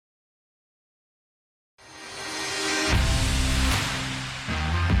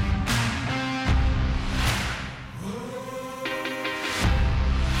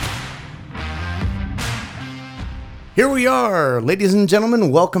Here we are, ladies and gentlemen.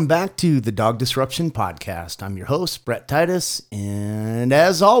 Welcome back to the Dog Disruption Podcast. I'm your host, Brett Titus, and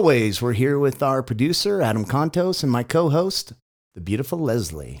as always, we're here with our producer, Adam Contos, and my co-host, the beautiful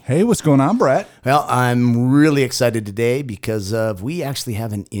Leslie. Hey, what's going on, Brett? Well, I'm really excited today because we actually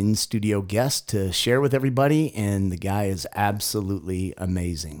have an in-studio guest to share with everybody, and the guy is absolutely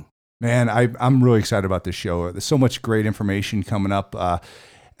amazing. Man, I'm really excited about this show. There's so much great information coming up.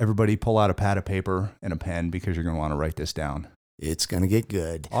 Everybody pull out a pad of paper and a pen because you're going to want to write this down. It's going to get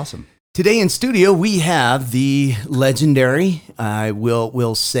good. Awesome. Today in studio, we have the legendary, I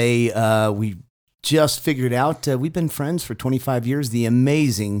will say, we just figured out, we've been friends for 25 years, the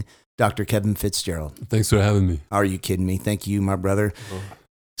amazing Dr. Kevin Fitzgerald. Thanks for having me. Are you kidding me? Thank you, my brother. Oh.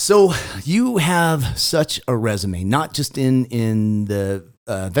 So you have such a resume, not just in the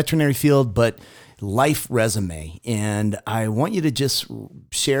veterinary field, but life resume. And I want you to just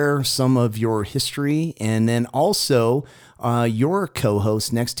share some of your history, and then also your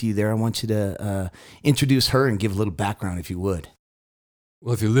co-host next to you there. I want you to introduce her and give a little background, if you would.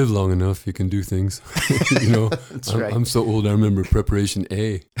 Well, if you live long enough, you can do things. That's right. I'm so old. I remember preparation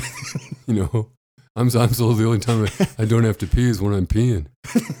A. I'm so old. The only time I don't have to pee is when I'm peeing.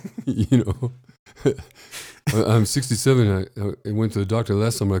 I'm 67. I went to the doctor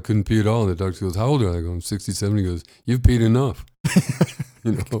last summer. I couldn't pee at all. And the doctor goes, "How old are you?" I go, "I'm 67." He goes, "You've peed enough."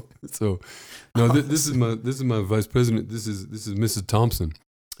 So no, this is my vice president. This is Mrs. Thompson,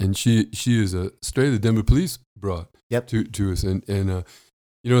 and she is a stray the Denver police brought to us, and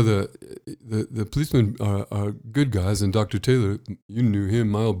the policemen are good guys, and Dr. Taylor, you knew him,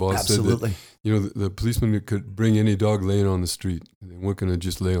 my old boss. Absolutely. Said that the policeman could bring any dog laying on the street. They weren't going to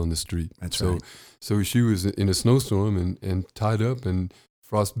just lay on the street. That's right. So she was in a snowstorm and tied up and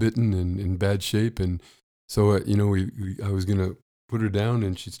frostbitten and in bad shape, and so I was going to put her down,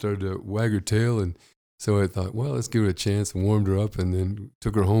 and she started to wag her tail, and so I thought, well, let's give her a chance, and warmed her up, and then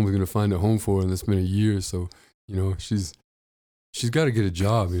took her home. We're going to find a home for her, and it's been a year, so she's got to get a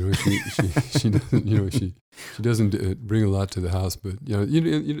job. She doesn't. She doesn't bring a lot to the house. But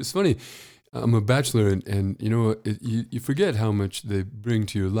it's funny. I'm a bachelor, and you forget how much they bring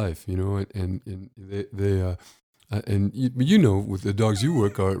to your life. And they with the dogs you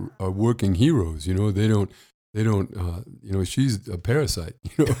work are working heroes. They don't. She's a parasite.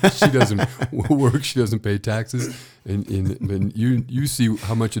 She doesn't work. She doesn't pay taxes, and you see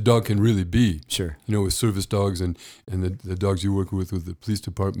how much a dog can really be. Sure. With service dogs and the dogs you work with the police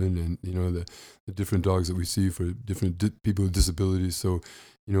department, and the different dogs that we see for different people with disabilities. So,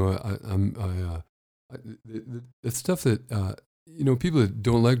 the stuff that people that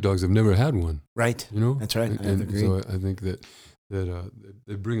don't like dogs have never had one. Right. That's right. I agree. So I think that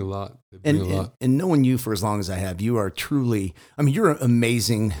they bring a lot. And knowing you for as long as I have, you are truly, you're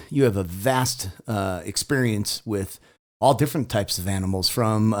amazing. You have a vast experience with all different types of animals,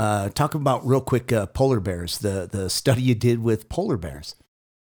 from, talk about real quick, polar bears, the study you did with polar bears.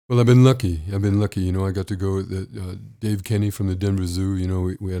 Well, I've been lucky. I got to go with Dave Kenny from the Denver Zoo.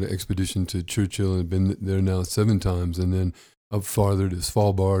 We had an expedition to Churchill and been there now 7 times, and then up farther to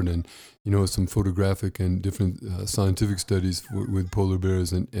Svalbard, and some photographic and different scientific studies with polar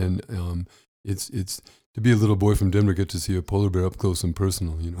bears, and it's to be a little boy from Denver, get to see a polar bear up close and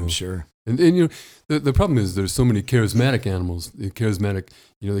personal. I'm sure. And the problem is there's so many charismatic animals. They call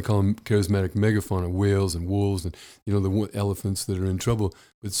them charismatic megafauna, whales and wolves, and the elephants that are in trouble.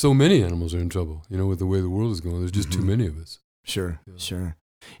 But so many animals are in trouble. With the way the world is going, there's just too many of us. Sure.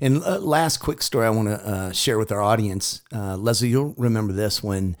 And last quick story I want to share with our audience. Leslie, you'll remember this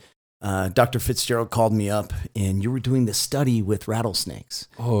when Dr. Fitzgerald called me up, and you were doing this study with rattlesnakes.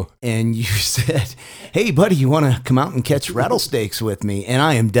 Oh. And you said, "Hey, buddy, you want to come out and catch rattlesnakes with me?" And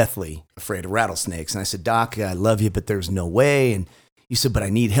I am deathly afraid of rattlesnakes. And I said, "Doc, I love you, but there's no way." And you said, "But I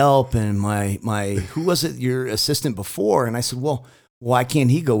need help." And my who was it, your assistant before? And I said, "Well, why can't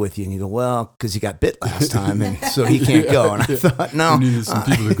he go with you?" And you go, "Well, because he got bit last time, and so he can't go." And I thought, no. We needed some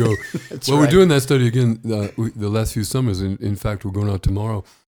people to go. Well, we're doing that study again the last few summers. In fact, we're going out tomorrow.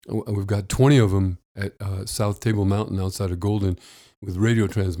 We've got 20 of them at South Table Mountain outside of Golden with radio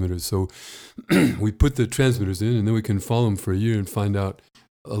transmitters. So we put the transmitters in, and then we can follow them for a year and find out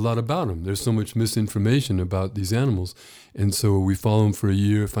a lot about them. There's so much misinformation about these animals. And so we follow them for a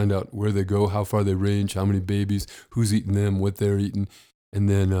year, find out where they go, how far they range, how many babies, who's eating them, what they're eating. And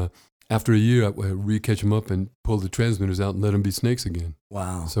then after a year, I re-catch them up and pull the transmitters out and let them be snakes again.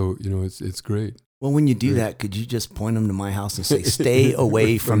 Wow. So, it's great. Well, when you do that, could you just point them to my house and say, "Stay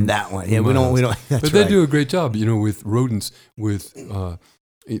away from that one"? Yeah, we don't. That's but they do a great job, with rodents, with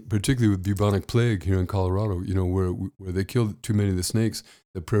particularly with bubonic plague here in Colorado. Where they killed too many of the snakes.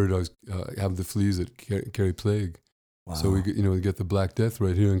 The prairie dogs have the fleas that carry plague. So we get the Black Death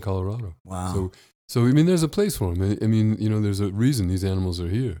right here in Colorado. Wow. So I mean, there's a place for them. I mean, there's a reason these animals are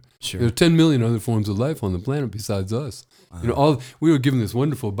here. Sure. There are 10 million other forms of life on the planet besides us. Wow. We were given this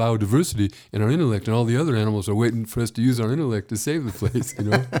wonderful biodiversity in our intellect, and all the other animals are waiting for us to use our intellect to save the place.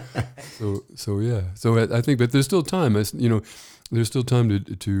 So yeah. So I think, but there's still time. There's still time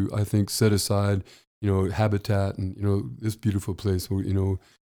to I think set aside habitat and this beautiful place where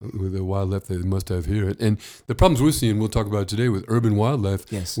with the wildlife they must have here. And the problems we're seeing, we'll talk about today with urban wildlife,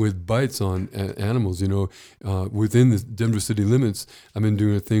 Yes. with bites on animals, within the Denver city limits. I've been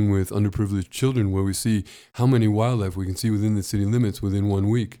doing a thing with underprivileged children where we see how many wildlife we can see within the city limits within 1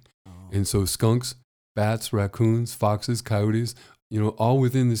 week. Oh. And so skunks, bats, raccoons, foxes, coyotes, all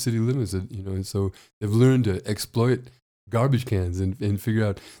within the city limits, and so they've learned to exploit garbage cans and figure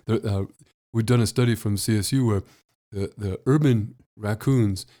out, we've done a study from CSU where the urban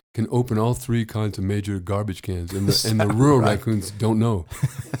raccoons can open all 3 kinds of major garbage cans, and the rural right? raccoons don't know.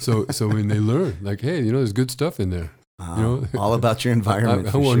 So when they learn, like, hey, there's good stuff in there. All about your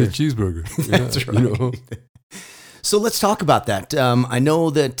environment. I want sure. a cheeseburger. That's right. So let's talk about that. I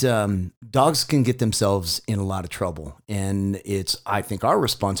know that dogs can get themselves in a lot of trouble, and it's, I think, our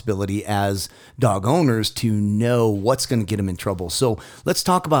responsibility as dog owners to know what's going to get them in trouble. So let's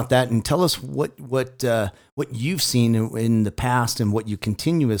talk about that and tell us what you've seen in the past and what you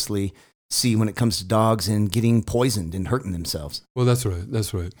continuously see when it comes to dogs and getting poisoned and hurting themselves. Well, that's right.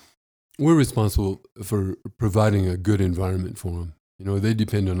 That's right. We're responsible for providing a good environment for them. They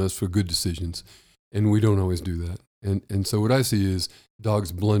depend on us for good decisions, and we don't always do that. And so what I see is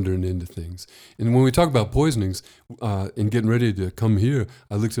dogs blundering into things. And when we talk about poisonings, and getting ready to come here,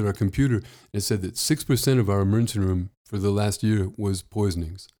 I looked at our computer and it said that 6% of our emergency room for the last year was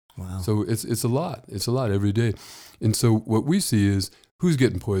poisonings. Wow. So it's a lot. It's a lot every day. And so what we see is who's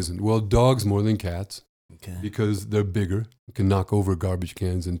getting poisoned? Well, dogs more than cats. Okay. Because they're bigger, can knock over garbage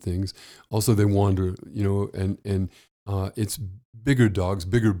cans and things. Also, they wander, and it's bigger dogs,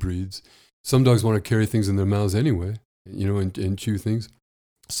 bigger breeds. Some dogs want to carry things in their mouths anyway, and chew things.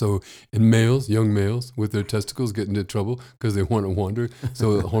 So, in males, young males with their testicles get into trouble because they want to wander.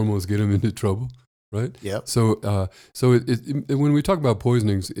 So the hormones get them into trouble, right? Yep. So, when we talk about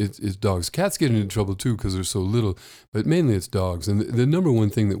poisonings, it's dogs. Cats get into trouble too because they're so little, but mainly it's dogs. And the number one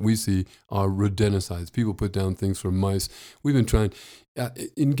thing that we see are rodenticides. People put down things for mice. We've been trying,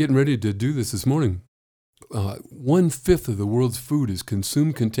 in getting ready to do this morning, 1/5 of the world's food is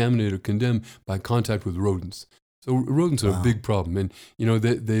consumed, contaminated, or condemned by contact with rodents. So rodents are a big problem, and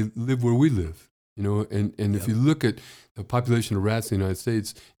they live where we live. And if you look at the population of rats in the United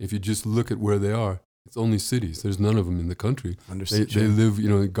States, if you just look at where they are, it's only cities. There's none of them in the country. They live,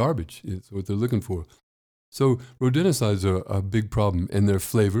 in garbage. It's what they're looking for. So rodenticides are a big problem, and they're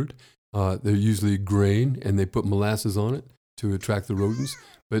flavored. They're usually grain, and they put molasses on it to attract the rodents.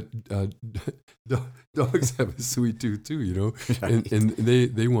 But dogs have a sweet tooth too, Right. and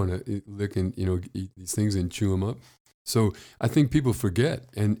they want to lick and eat these things and chew them up. So I think people forget,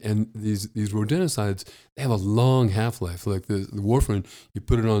 and these rodenticides, they have a long half-life. Like the warfarin, you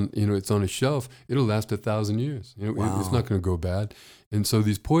put it on, it's on a shelf, it'll last 1,000 years. Wow. It's not going to go bad. And so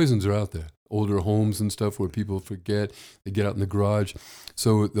these poisons are out there. Older homes and stuff where people forget, they get out in the garage.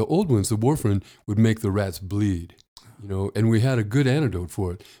 So the old ones, the warfarin, would make the rats bleed. And we had a good antidote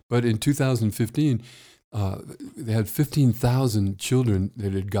for it. But in 2015, they had 15,000 children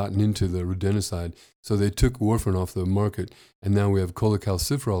that had gotten into the rodenticide. So they took warfarin off the market, and now we have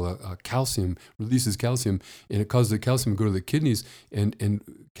cholecalciferol, calcium, releases calcium, and it causes the calcium to go to the kidneys and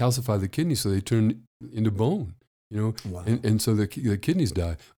calcify the kidneys, so they turn into bone. Wow. And so the kidneys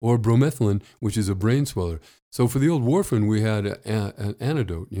die. Or bromethylene, which is a brain sweller. So for the old warfarin, we had an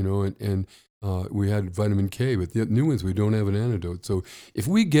antidote, and we had vitamin K, but the new ones, we don't have an antidote. So if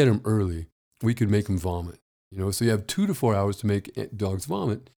we get them early, we could make them vomit. So you have 2 to 4 hours to make dogs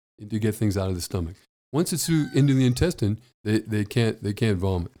vomit and to get things out of the stomach. Once it's into the intestine, they can't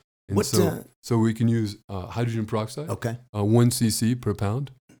vomit. And so we can use hydrogen peroxide. Okay. 1 cc per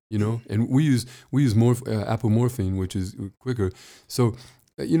pound. And we use apomorphine, which is quicker. So.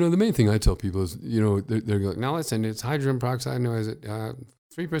 The main thing I tell people is, they're like, now listen, it's hydrogen peroxide. No, is it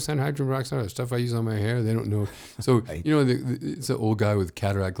 3% hydrogen peroxide? Stuff I use on my hair. They don't know. So, Right. It's an old guy with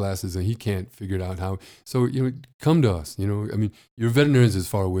cataract glasses, and he can't figure it out how. So, come to us. Your veterinarian's as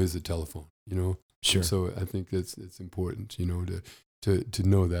far away as the telephone. Sure. And so I think it's important, to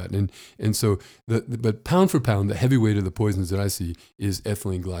know that. And so, but pound for pound, the heavyweight of the poisons that I see is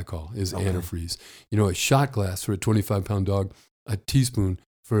ethylene glycol, is antifreeze. A shot glass for a 25-pound dog, a teaspoon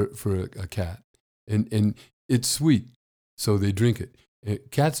for a cat. And it's sweet, so they drink it.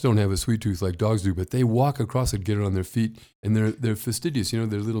 Cats don't have a sweet tooth like dogs do, but they walk across it, get it on their feet, and they're fastidious. They're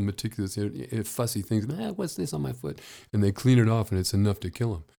little meticulous, fussy things. What's this on my foot? And they clean it off, and it's enough to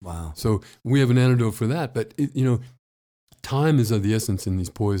kill them. Wow. So we have an antidote for that. But time is of the essence in these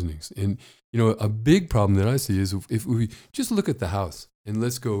poisonings. And a big problem that I see is if we just look at the house and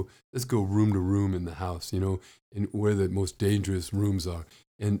let's go room to room in the house, and where the most dangerous rooms are.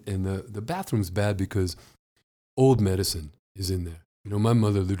 And the bathroom's bad because old medicine is in there. My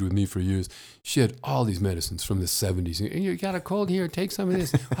mother lived with me for years. She had all these medicines from the 70s. And you got a cold here, take some of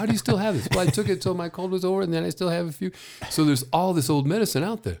this. How do you still have this? Well, I took it till my cold was over, and then I still have a few. So there's all this old medicine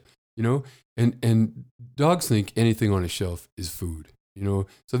out there, and dogs think anything on a shelf is food,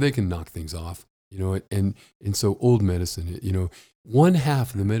 so they can knock things off, and so old medicine, 1/2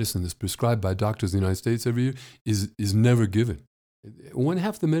 of the medicine that's prescribed by doctors in the United States every year is never given. 1/2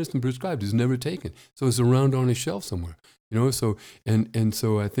 of the medicine prescribed is never taken. So it's around on a shelf somewhere. So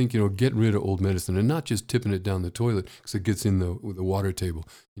I think, get rid of old medicine and not just tipping it down the toilet because it gets in the water table,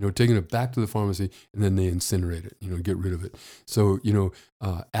 taking it back to the pharmacy and then they incinerate it, get rid of it. So,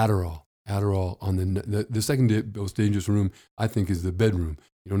 Adderall on the second most dangerous room, I think, is the bedroom,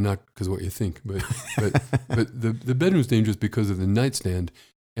 not because of what you think, but the bedroom's dangerous because of the nightstand.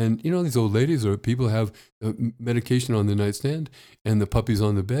 And, these old ladies or people have medication on the nightstand and the puppy's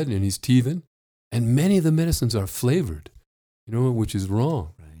on the bed and he's teething. And many of the medicines are flavored, which is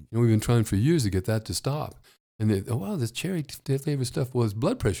wrong. Right. We've been trying for years to get that to stop. And this cherry flavored stuff was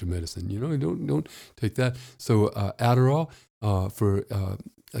blood pressure medicine. Don't take that. So Adderall for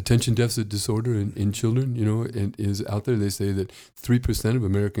attention deficit disorder in children, and is out there. They say that 3% of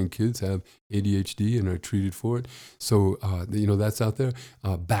American kids have ADHD and are treated for it. So, that's out there.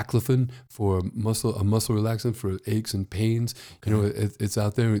 Baclofen for a muscle relaxant for aches and pains. Okay. It's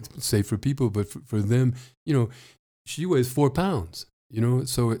out there. It's safe for people, but for them, she weighs 4 pounds.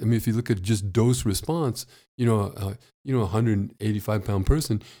 So if you look at just dose response, a 185-pound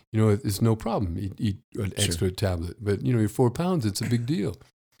person, it's no problem. Eat an extra tablet, but you're 4 pounds. It's a big deal.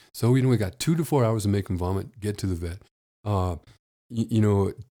 So we got 2 to 4 hours to make them vomit. Get to the vet.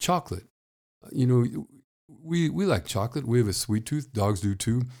 Chocolate. We like chocolate. We have a sweet tooth. Dogs do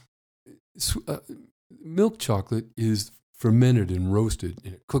too. Milk chocolate is fermented and roasted,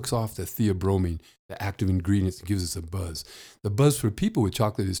 and it cooks off the theobromine, the active ingredient that gives us a buzz. The buzz for people with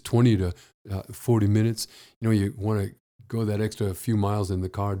chocolate is 20 to 40 minutes. You want to go that extra few miles in the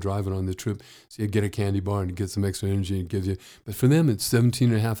car, driving on the trip, so you get a candy bar and get some extra energy and gives you. But for them, it's 17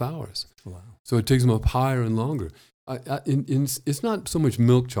 and a half hours. Wow. So it takes them up higher and longer. It's not so much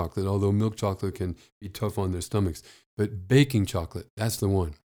milk chocolate, although milk chocolate can be tough on their stomachs. But baking chocolate, that's the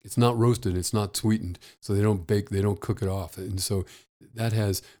one. It's not roasted, it's not sweetened, so they don't bake, they don't cook it off. And so that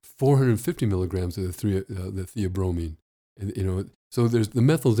has 450 milligrams of the theobromine. And, so there's the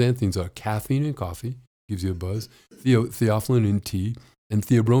methylxanthines are caffeine in coffee, gives you a buzz, theophylline in tea, and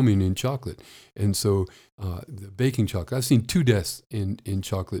theobromine in chocolate. And so the baking chocolate, I've seen 2 deaths in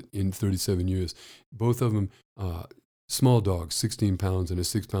chocolate in 37 years. Both of them small dogs, 16 pounds and a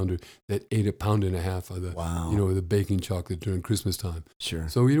 6-pounder that ate 1.5 pounds of the, Wow. the baking chocolate during Christmas time. Sure.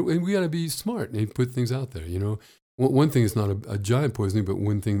 So, and we got to be smart and put things out there, One thing is not a giant poisoning, but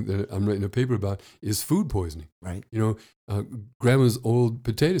one thing that I'm writing a paper about is food poisoning. Right. Grandma's old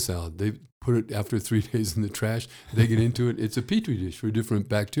potato salad, they put it after 3 days in the trash, they get into it. It's a petri dish for different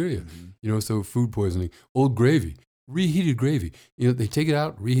bacteria, so food poisoning. Old gravy, reheated gravy. They take it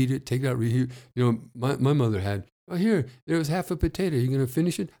out, reheat it, take it out, reheat it. My mother had, here, there was half a potato. You're going to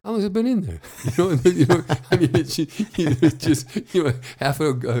finish it? How long has it been in there? I mean, it's just, half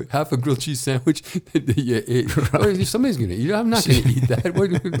a grilled cheese sandwich that you ate. Right. Somebody's going to eat it. I'm not going to eat that. We're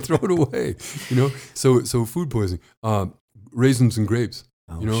going to throw it away. So food poisoning. Raisins and grapes.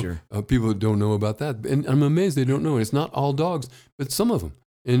 Sure. People don't know about that. And I'm amazed they don't know. And it's not all dogs, but some of them.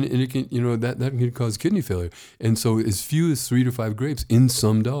 And it can, that can cause kidney failure. And so as few as 3 to 5 grapes in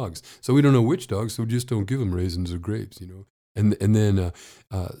some dogs. So we don't know which dogs, so we just don't give them raisins or grapes, And then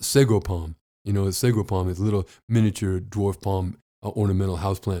sago palm. Sago palm is a little miniature dwarf palm ornamental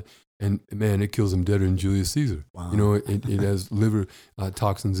houseplant. And man, it kills them deader than Julius Caesar. Wow. It has liver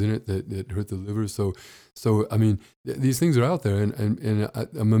toxins in it that hurt the liver. So I mean, these things are out there, and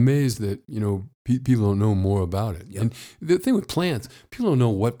I'm amazed that people don't know more about it. Yep. And the thing with plants, people don't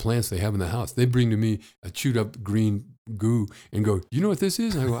know what plants they have in the house. They bring to me a chewed up green goo and go, "Do you know what this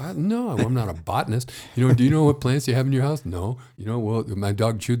is?" And I go, "No, I'm not a botanist. Do you know what plants you have in your house?" "No." Well, my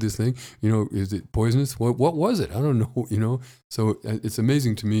dog chewed this thing. Is it poisonous? What was it? I don't know. So it's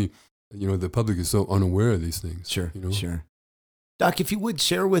amazing to me. The public is so unaware of these things. Sure. Sure. Doc, if you would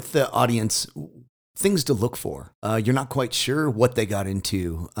share with the audience, things to look for. You're not quite sure what they got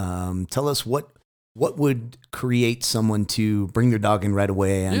into. Tell us what would create someone to bring their dog in right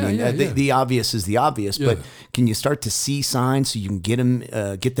away. The obvious is the obvious, but can you start to see signs so you can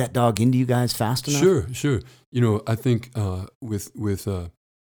get that dog into you guys fast enough? Sure. I think with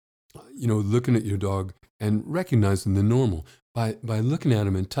looking at your dog and recognizing the normal by looking at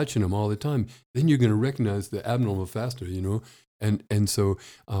him and touching him all the time, then you're going to recognize the abnormal faster. And so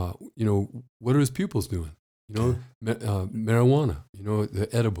what are his pupils doing? Marijuana. The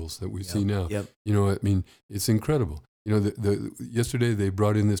edibles that we see now. Yep. It's incredible. Yesterday they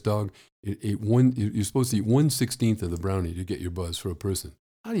brought in this dog. You're supposed to eat 1/16 of the brownie to get your buzz for a person.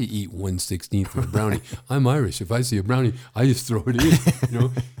 How do you eat 1/16 of a brownie? I'm Irish. If I see a brownie, I just throw it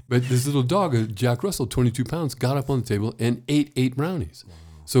in. But this little dog, Jack Russell, 22 pounds, got up on the table and ate 8 brownies. Wow.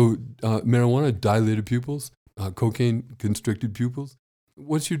 So marijuana, dilated pupils, cocaine, constricted pupils.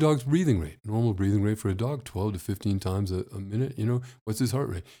 What's your dog's breathing rate? Normal breathing rate for a dog, 12 to 15 times a minute. What's his heart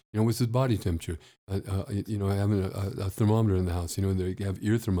rate? What's his body temperature? Having a thermometer in the house. They have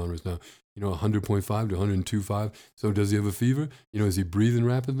ear thermometers now. 100.5 to 102.5. So does he have a fever? Is he breathing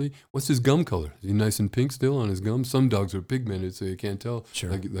rapidly? What's his gum color? Is he nice and pink still on his gums? Some dogs are pigmented, so you can't tell,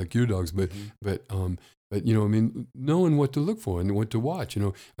 like your dogs. But knowing what to look for and what to watch.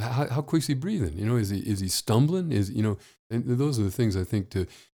 How quick's he breathing? Is he stumbling? And those are the things I think to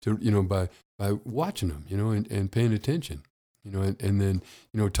by watching them, and paying attention. And then,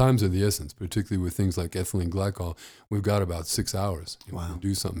 time's of the essence, particularly with things like ethylene glycol. We've got about 6 hours. Wow. We can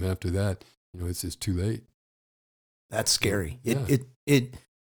do something after that. It's just too late. That's scary. Yeah. It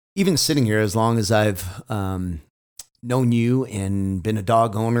even sitting here, as long as I've known you and been a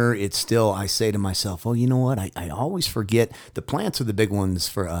dog owner, it's still, I say to myself, oh, you know what? I always forget the plants are the big ones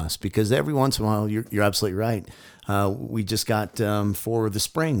for us, because every once in a while, you're absolutely right. We just got, for the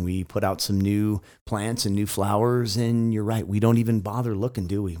spring, we put out some new plants and new flowers, and you're right. We don't even bother looking,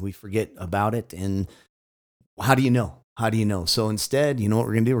 do we? We forget about it. And how do you know? So instead, you know what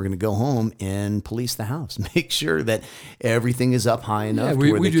we're going to do? We're going to go home and police the house. Make sure that everything is up high enough.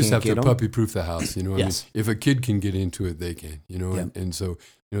 Yeah, we just have to puppy-proof the house. Yes. If a kid can get into it, they can. And so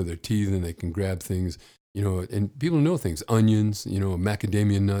they're teething, they can grab things. And people know things. Onions,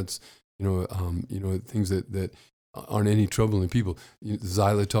 macadamia nuts. Things that aren't any trouble in people.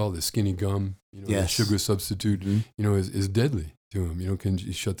 Xylitol, the skinny gum. The sugar substitute. Mm-hmm. Is deadly to them. Can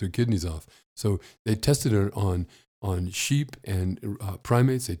shut their kidneys off. So they tested it on sheep and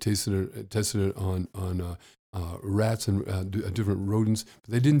primates. They tested it on rats and different rodents,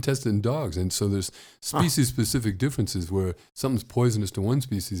 but they didn't test it in dogs. And so there's species-specific differences where something's poisonous to one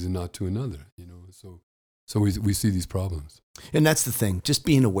species and not to another. So we see these problems. And that's the thing, just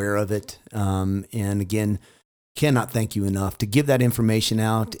being aware of it. And again, cannot thank you enough to give that information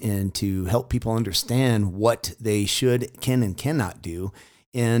out and to help people understand what they should, can, and cannot do.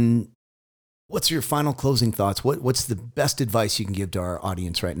 And what's your final closing thoughts? What's the best advice you can give to our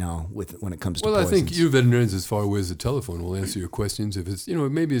audience right now when it comes to poisons? I think you veterinarians, as far away as the telephone, will answer your questions. If it's,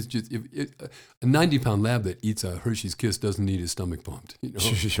 maybe it's just a 90-pound lab that eats a Hershey's Kiss doesn't need his stomach pumped.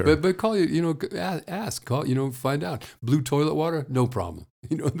 Sure. But call ask, find out. Blue toilet water, no problem.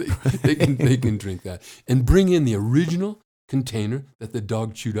 They can drink that and bring in the original container that the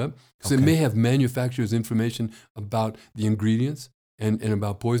dog chewed up, because it may have manufacturer's information about the ingredients. And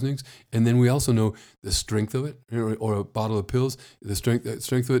about poisonings, and then we also know the strength of it, or a bottle of pills, the strength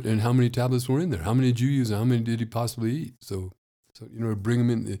of it, and how many tablets were in there. How many did you use, and how many did he possibly eat? So bring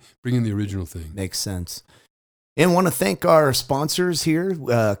in the original thing. Makes sense. And want to thank our sponsors here,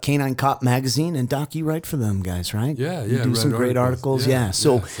 Canine Cop Magazine, and Doc, you write for them guys, right? Yeah. You do some great articles.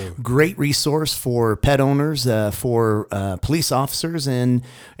 So great resource for pet owners, for police officers, and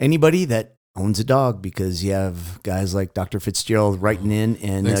anybody that owns a dog, because you have guys like Dr. Fitzgerald writing in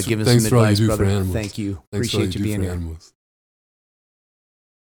and giving some advice, brother. Thank you. Appreciate you being here.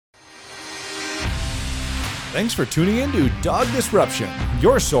 Thanks for tuning in to Dog Disruption,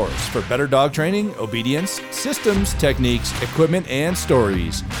 your source for better dog training, obedience, systems, techniques, equipment, and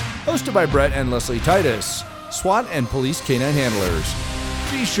stories. Hosted by Brett and Leslie Titus, SWAT and police canine handlers.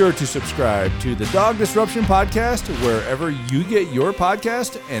 Be sure to subscribe to the Dog Disruption Podcast wherever you get your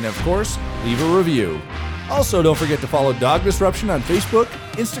podcast, and of course, leave a review. Also, don't forget to follow Dog Disruption on Facebook,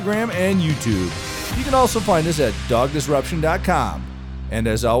 Instagram, and YouTube. You can also find us at dogdisruption.com. And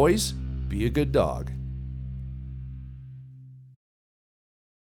as always, be a good dog.